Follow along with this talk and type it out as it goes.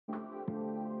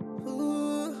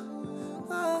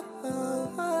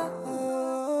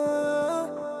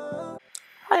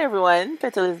Hi everyone,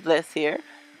 Petalisbless here.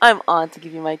 I'm on to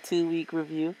give you my 2-week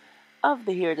review of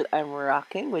the hair that I'm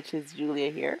rocking, which is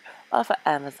Joliahair off of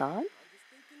Amazon,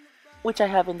 which I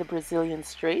have in the Brazilian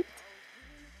straight,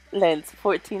 length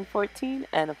 14-14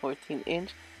 and a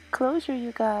 14-inch closure,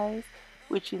 you guys,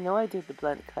 which you know I did the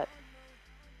blunt cut.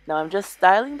 Now I'm just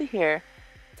styling the hair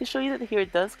to show you that the hair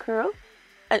does curl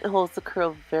and it holds the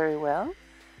curl very well.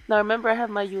 Now remember, I have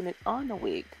my unit on a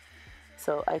wig,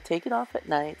 so I take it off at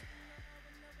night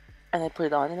and I put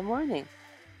it on in the morning.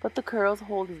 But the curls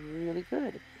hold really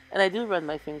good, and I do run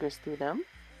my fingers through them,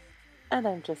 and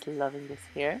I'm just loving this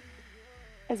hair.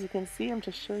 As you can see, I'm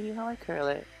just showing you how I curl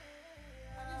it.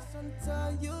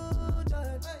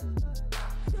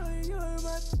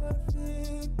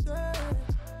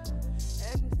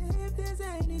 If there's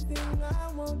anything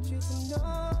I want you to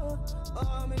know,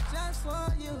 me just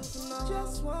want you to know,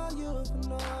 just want you to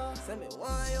know. Say me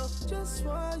want you, just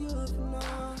want you to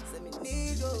know. Say me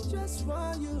need you, just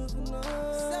want you to know.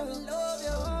 Say me love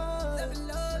you, say me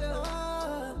love you.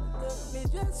 Me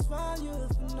just want you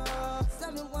to know.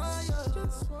 Say me want you,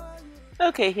 just want you.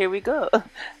 Okay, here we go.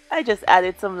 I just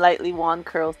added some lightly wand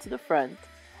curls to the front,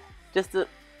 just to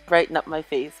brighten up my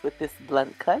face with this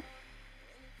blunt cut.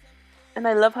 And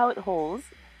I love how it holds,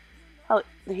 how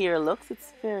the hair looks.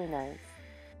 It's very nice.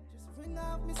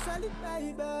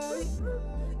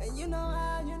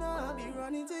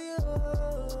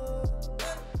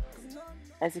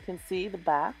 As you can see, the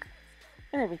back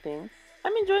and everything.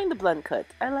 I'm enjoying the blunt cut.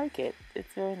 I like it.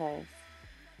 It's very nice.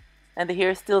 And the hair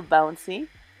is still bouncy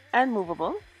and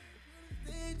movable.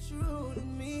 Stay true to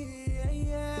me,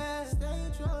 yeah.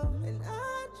 Stay true. And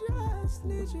I just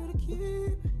need you to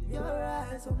keep your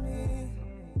eyes on me.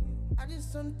 I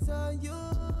just want to tell you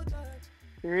that.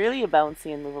 Really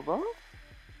bouncy and movable.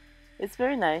 It's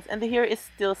very nice, and the hair is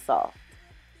still soft.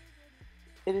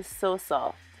 It is so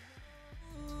soft.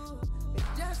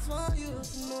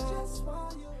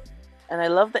 And I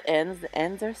love the ends. The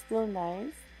ends are still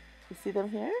nice. You see them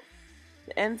here?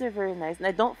 The ends are very nice, and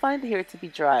I don't find the hair to be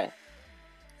dry,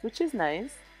 which is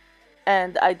nice.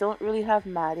 And I don't really have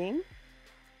matting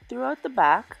throughout the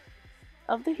back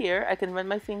of the hair. I can run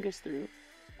my fingers through,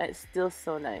 and it's still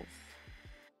so nice.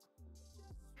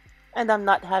 And I'm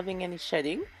not having any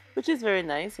shedding, which is very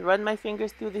nice. Run my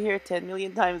fingers through the hair 10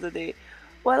 million times a day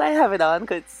while I have it on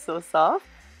because it's so soft,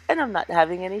 and I'm not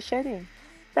having any shedding.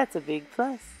 That's a big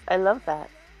plus. I love that.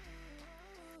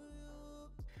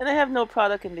 And I have no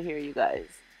product in the hair, you guys.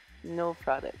 No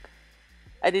product.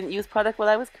 I didn't use product while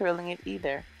I was curling it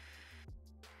either.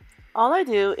 All I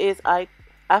do is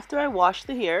after I wash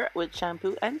the hair with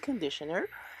shampoo and conditioner,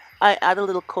 I add a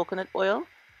little coconut oil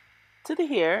to the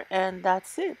hair, and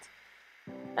that's it.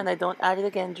 And I don't add it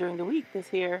again during the week. This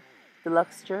hair, the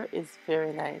luxure is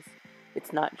very nice.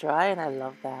 It's not dry, and I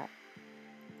love that.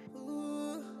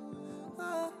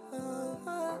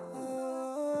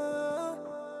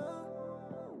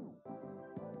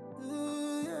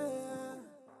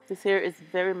 This hair is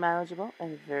very manageable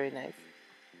and very nice.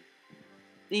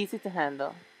 Easy to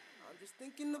handle.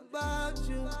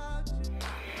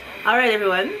 Alright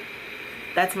everyone,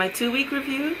 that's my 2-week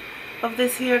review of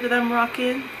this hair that I'm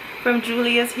rocking from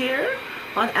Jolia's Hair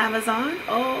on Amazon.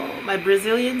 Oh, my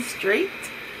Brazilian straight.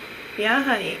 Yeah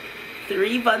honey,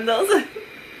 3 bundles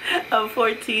of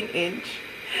 14-inch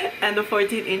and a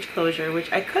 14-inch closure,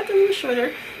 which I cut a little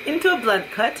shorter into a blunt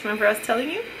cut, remember I was telling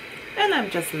you? And I'm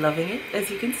just loving it, as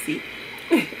you can see.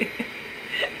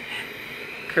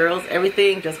 Curls,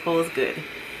 everything just holds good.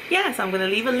 Yeah, so I'm going to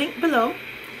leave a link below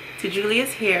to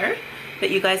Jolia's Hair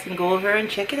that you guys can go over and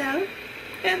check it out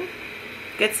and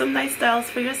get some nice styles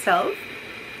for yourself.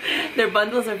 Their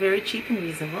bundles are very cheap and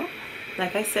reasonable,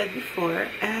 like I said before.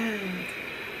 And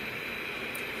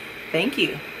thank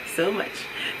you so much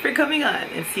for coming on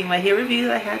and seeing my hair review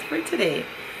that I had for today.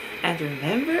 And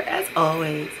remember, as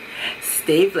always,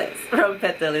 stay blessed from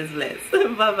Petalisbless.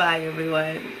 Bye-bye,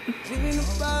 everyone. Dreaming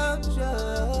about you,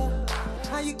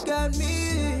 how you got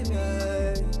me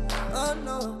oh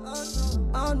no,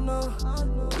 oh no,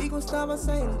 we gon' stop by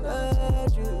saying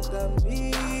that you got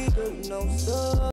me, girl, you know so.